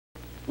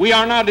we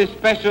are not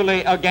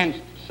especially against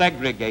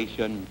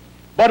segregation,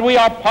 but we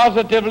are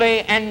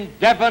positively and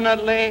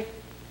definitely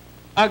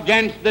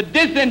against the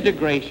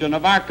disintegration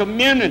of our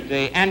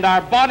community and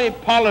our body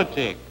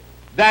politic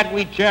that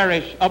we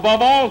cherish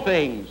above all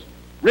things,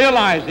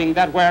 realizing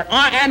that where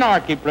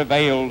anarchy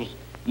prevails,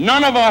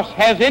 none of us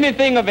has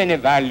anything of any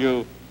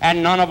value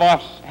and none of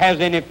us has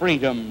any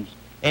freedoms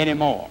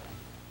anymore.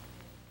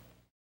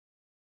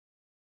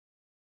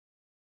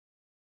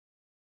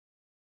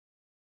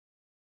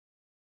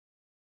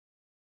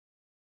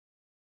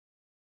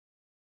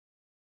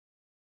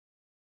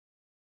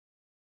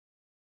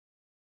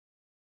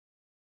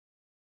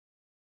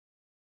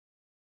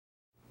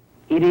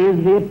 It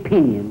is the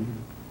opinion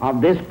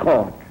of this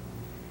court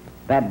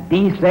that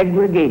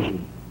desegregation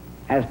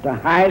as to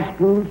high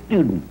school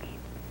students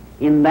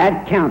in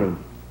that county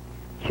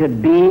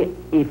should be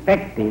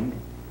effected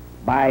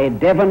by a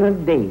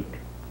definite date,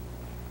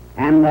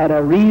 and that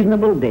a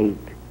reasonable date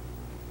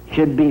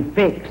should be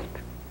fixed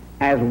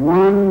as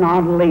one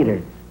not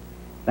later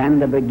than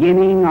the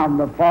beginning of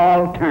the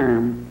fall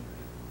term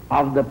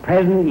of the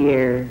present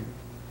year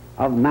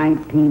of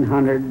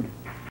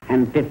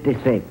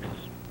 1956.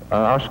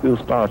 Our school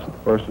starts at the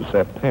 1st of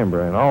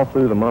September, and all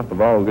through the month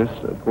of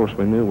August, of course,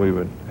 we knew we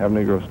would have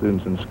Negro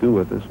students in school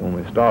with us when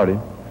we started,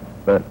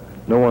 but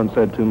no one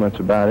said too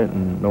much about it,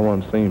 and no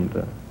one seemed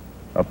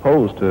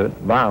opposed to it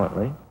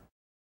violently.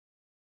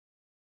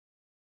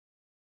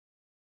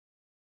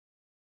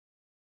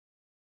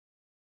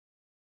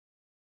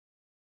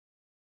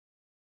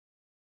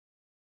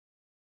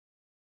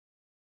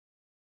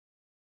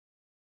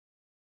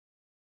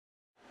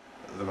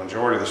 The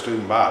majority of the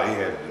student body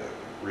had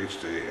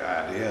reached the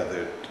idea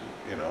that,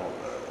 you know,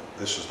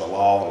 this is the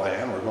law of the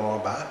land, we're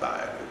going to abide by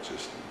it.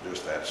 It's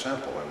just that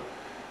simple. And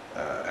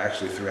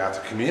actually throughout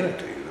the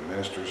community, the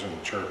ministers and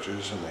the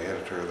churches and the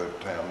editor of the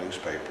town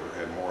newspaper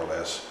had more or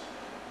less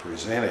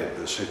presented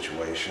the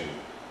situation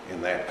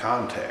in that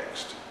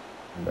context.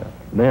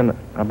 Then,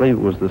 I believe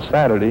it was the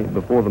Saturday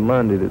before the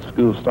Monday that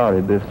school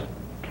started, this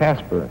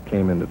Casper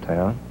came into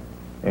town,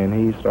 and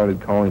he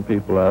started calling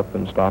people up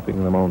and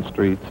stopping them on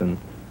streets and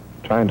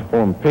trying to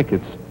form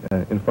pickets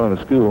in front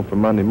of school for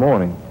Monday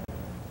morning.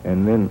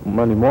 And then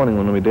Monday morning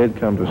when we did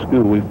come to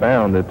school, we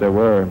found that there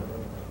were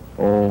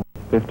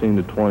 15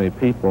 to 20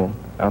 people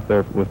out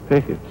there with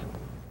pickets.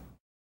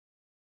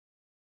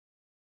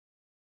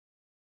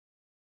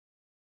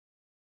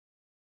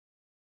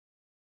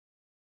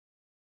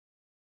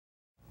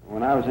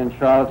 When I was in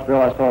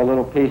Charlottesville, I saw a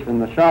little piece in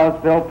the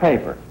Charlottesville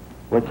paper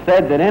which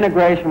said that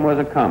integration was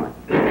a-coming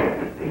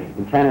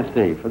in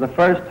Tennessee. For the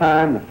first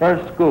time, the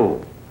first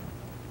school,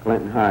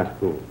 Clinton High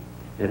School.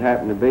 It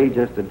happened to be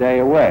just a day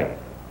away.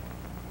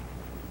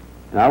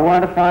 And I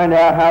wanted to find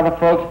out how the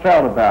folks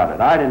felt about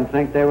it. I didn't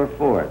think they were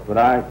for it, but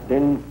I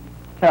didn't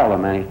tell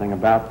them anything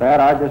about that.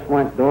 I just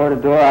went door to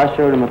door. I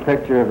showed them a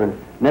picture of a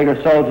nigger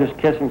soldiers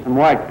kissing some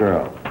white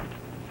girls.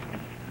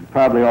 You've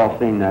probably all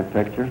seen that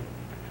picture.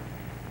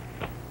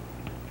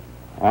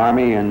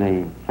 Army in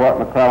the Fort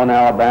McClellan,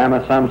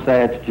 Alabama. Some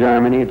say it's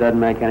Germany. It doesn't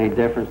make any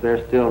difference.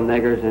 There's still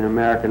niggers in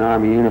American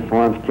Army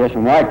uniforms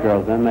kissing white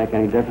girls. It doesn't make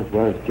any difference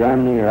whether it's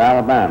Germany or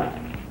Alabama.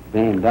 It's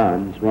being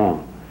done. It's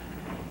wrong.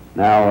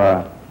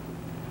 Now,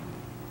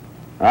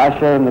 I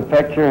showed them the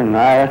picture, and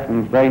I asked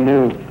them if they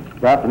knew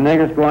about the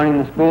niggers going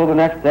into school the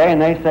next day, and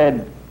they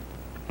said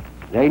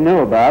they knew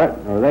about it,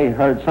 or they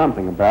heard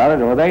something about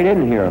it, or they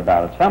didn't hear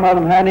about it. Some of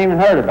them hadn't even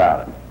heard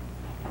about it.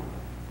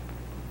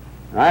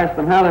 I asked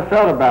them how they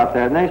felt about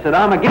that, and they said,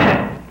 I'm against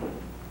it.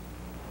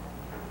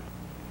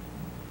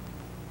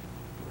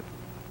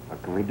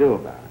 What can we do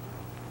about it?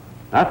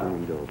 Nothing we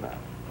can do about it.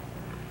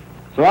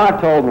 So I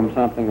told them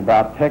something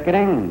about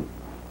picketing and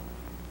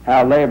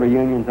how labor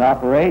unions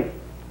operate.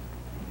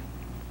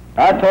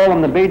 I told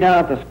them to be down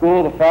at the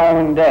school the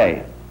following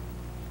day,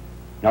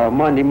 or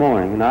Monday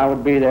morning, and I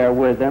would be there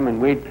with them,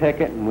 and we'd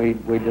picket, and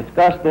we'd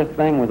discuss this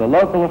thing with the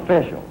local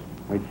officials.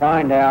 We'd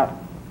find out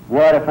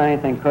what, if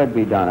anything, could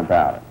be done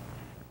about it.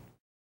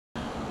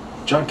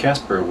 John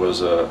Casper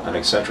was an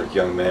eccentric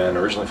young man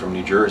originally from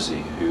New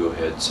Jersey who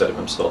had set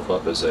himself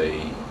up as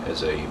a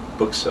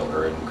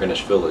bookseller in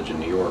Greenwich Village in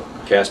New York.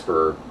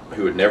 Casper,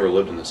 who had never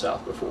lived in the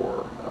South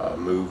before,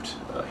 moved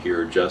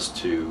here just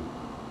to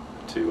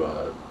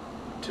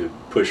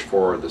push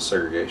forward the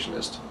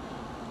segregationist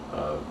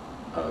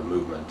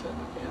movement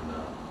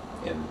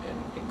in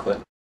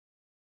Clinton.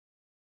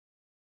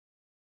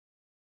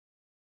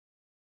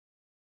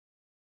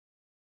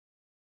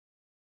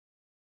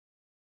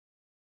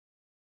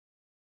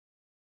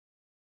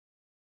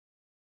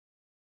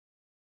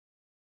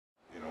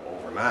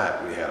 Overnight,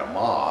 we had a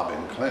mob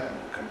in Clinton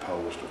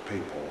composed of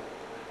people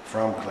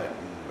from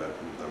Clinton, but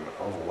the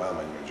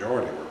overwhelming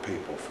majority were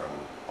people from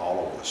all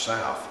over the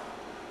South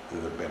who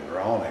had been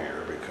drawn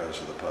here because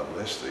of the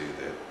publicity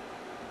that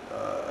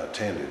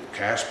attended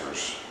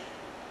Casper's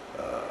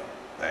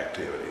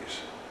activities.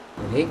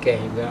 When he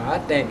came down, I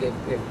think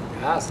if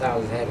our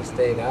South had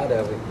stayed out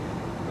of it,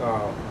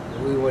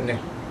 it wouldn't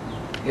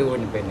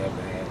have been that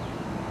bad.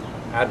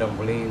 I don't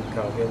believe,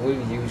 because we were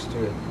used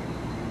to it.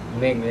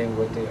 mingling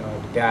with the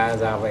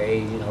guys our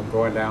age, you know,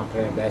 going down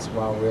playing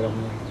basketball with them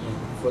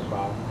and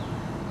football.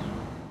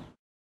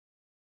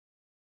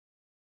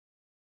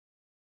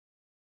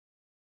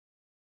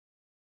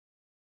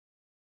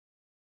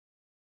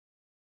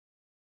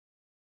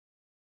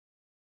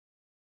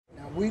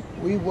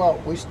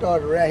 We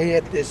started right here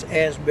at this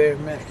Asbury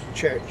Methodist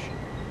Church.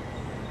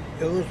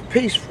 It was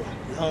peaceful,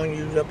 long as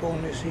you was up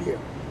on this hill.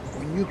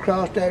 When you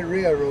crossed that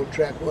railroad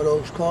track where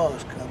those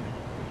cars coming,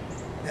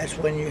 that's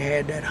when you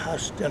had that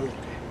hostility.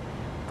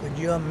 Could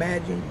you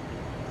imagine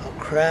a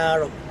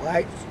crowd of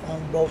whites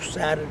on both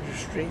sides of the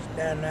streets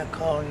down there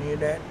calling you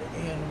that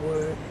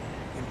N-word,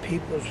 and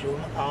people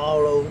from all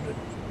over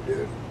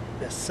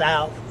the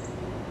South,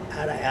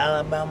 out of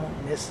Alabama,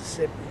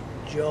 Mississippi,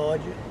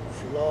 Georgia,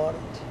 Florida,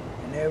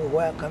 and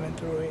everywhere coming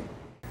through here.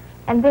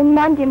 And then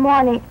Monday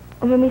morning,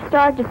 when we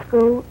started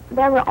school,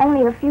 there were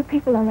only a few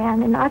people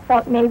around, and I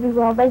thought maybe,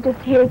 well, they just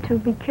here to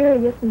be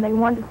curious and they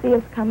wanted to see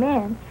us come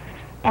in,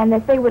 and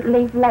that they would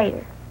leave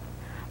later.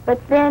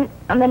 But then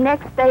on the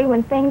next day,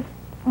 when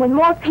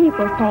more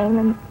people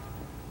came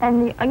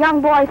and a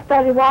young boy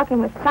started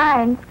walking with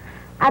signs,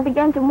 I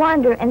began to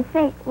wonder and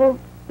think, well,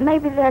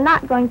 maybe they're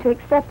not going to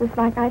accept us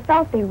like I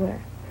thought they were.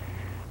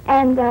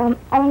 And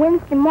on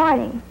Wednesday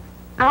morning,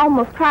 I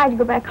almost tried to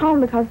go back home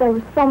because there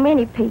were so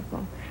many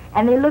people,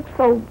 and they looked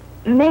so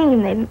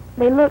mean.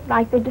 They looked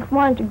like they just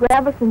wanted to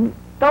grab us and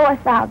throw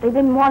us out. They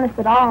didn't want us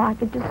at all. I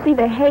could just see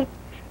the hate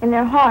in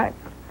their hearts.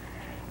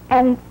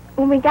 And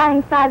when we got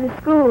inside the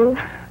school,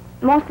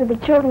 most of the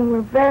children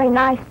were very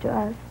nice to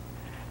us.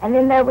 And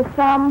then there were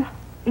some,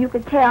 you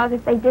could tell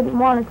that they didn't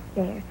want us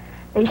there.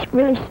 They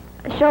really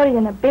showed it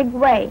in a big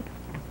way.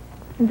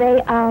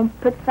 They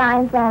put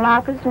signs on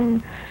lockers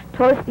and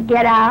told us to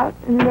get out,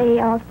 and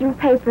they threw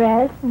paper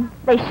at us, and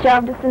they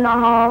shoved us in the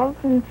halls,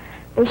 and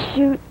they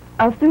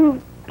threw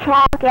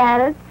chalk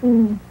at us,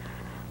 and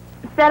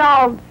said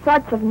all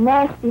sorts of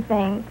nasty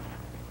things.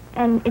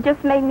 And it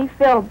just made me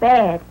feel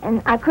bad,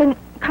 and I couldn't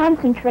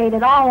concentrate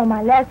at all on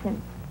my lessons.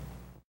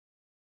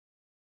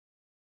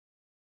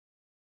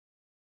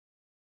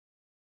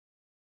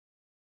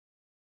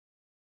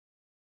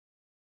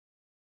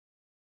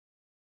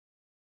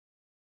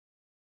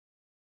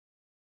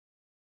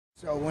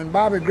 So when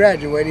Bobby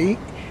graduated,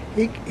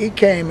 he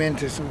came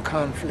into some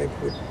conflict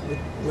with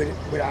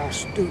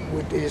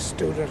his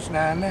students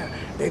down there.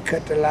 They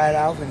cut the light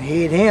off and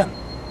hid him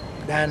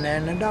down there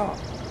in the dark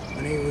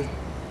when he was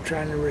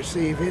trying to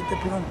receive his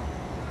diploma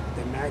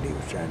the night he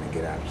was trying to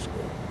get out of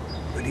school.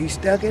 But he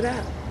stuck it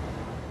out.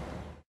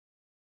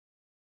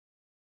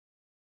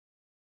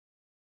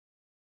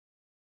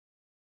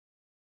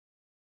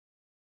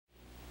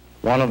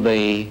 One of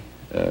the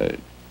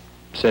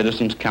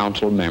Citizens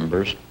Council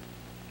members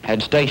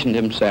had stationed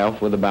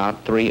himself with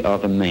about 3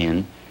 other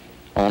men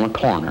on a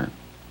corner.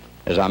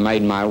 As I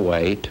made my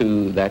way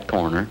to that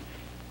corner,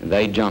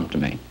 they jumped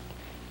me.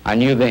 I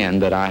knew then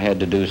that I had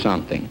to do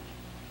something.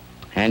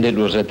 And it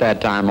was at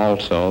that time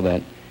also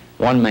that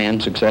one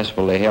man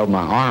successfully held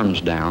my arms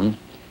down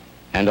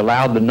and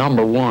allowed the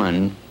number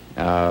 1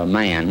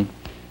 man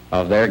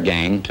of their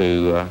gang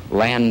to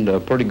land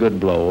a pretty good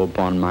blow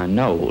upon my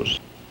nose.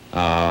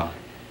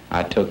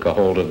 I took a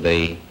hold of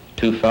the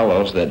 2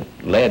 fellows that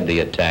led the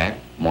attack,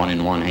 one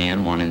in one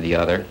hand, one in the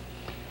other,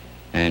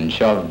 and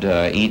shoved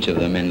each of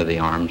them into the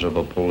arms of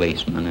a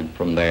policeman, and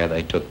from there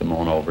they took them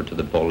on over to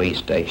the police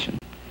station.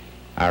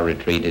 I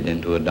retreated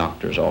into a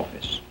doctor's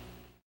office.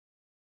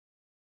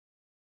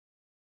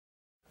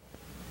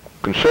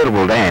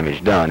 Considerable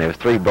damage done. There was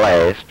 3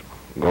 blasts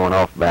going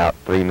off about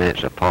 3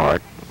 minutes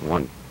apart.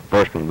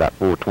 First one about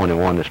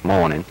 4:21 this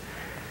morning,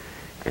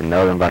 and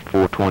another one about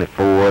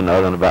 4:24,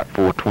 another one about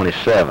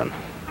 4:27.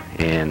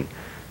 And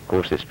of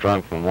course, it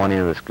sprung from one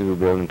end of the school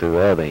building to the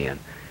other end.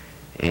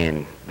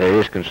 And there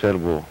is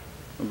considerable.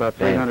 About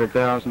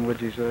 300,000, would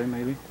you say,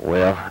 maybe?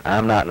 Well,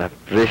 I'm not in a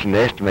position to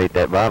estimate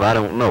that, Bob. I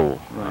don't know.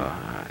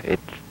 Right.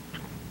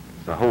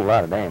 It's a whole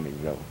lot of damage,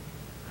 though,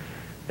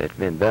 that's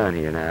been done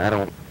here.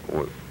 Now,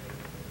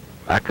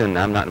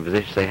 I'm not in a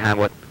position to say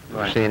what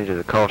percentage of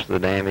the cost of the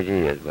damage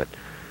is, but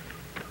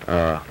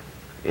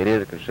it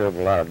is a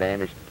considerable lot of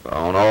damage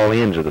on all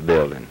ends of the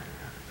building.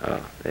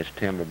 There's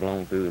timber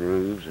blown through the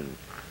roofs and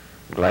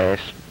glass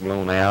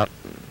blown out.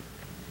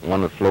 And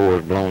one of the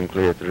floors blown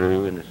clear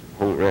through, and this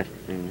whole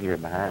restroom here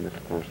behind us,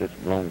 of course, it's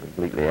blown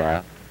completely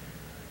out.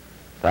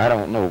 So I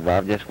don't know,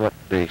 Bob, just what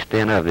the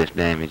extent of this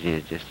damage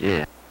is just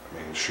yet. I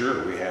mean,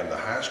 sure, we had the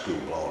high school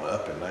blown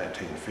up in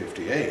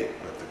 1958,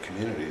 but the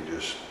community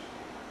just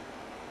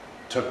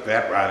took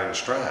that right in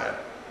stride.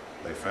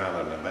 They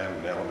found an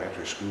abandoned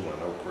elementary school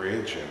in Oak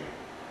Ridge and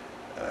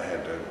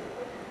had to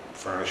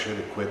furnish it,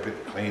 equip it,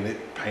 clean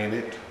it, paint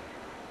it,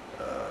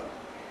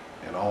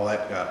 and all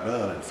that got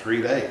done in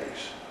 3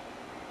 days,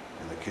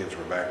 and the kids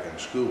were back in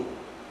school.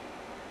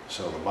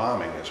 So the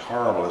bombing, as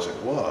horrible as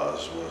it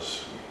was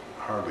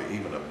hardly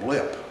even a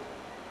blip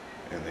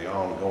in the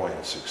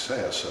ongoing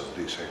success of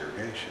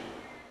desegregation.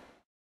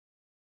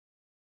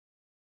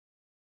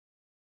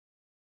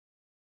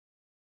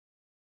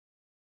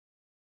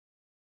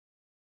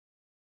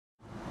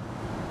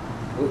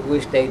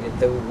 we stayed it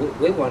through.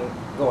 We wasn't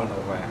going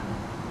nowhere.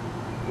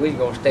 We was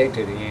gonna stay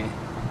to the end.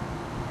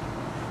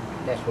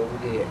 That's what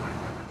we did.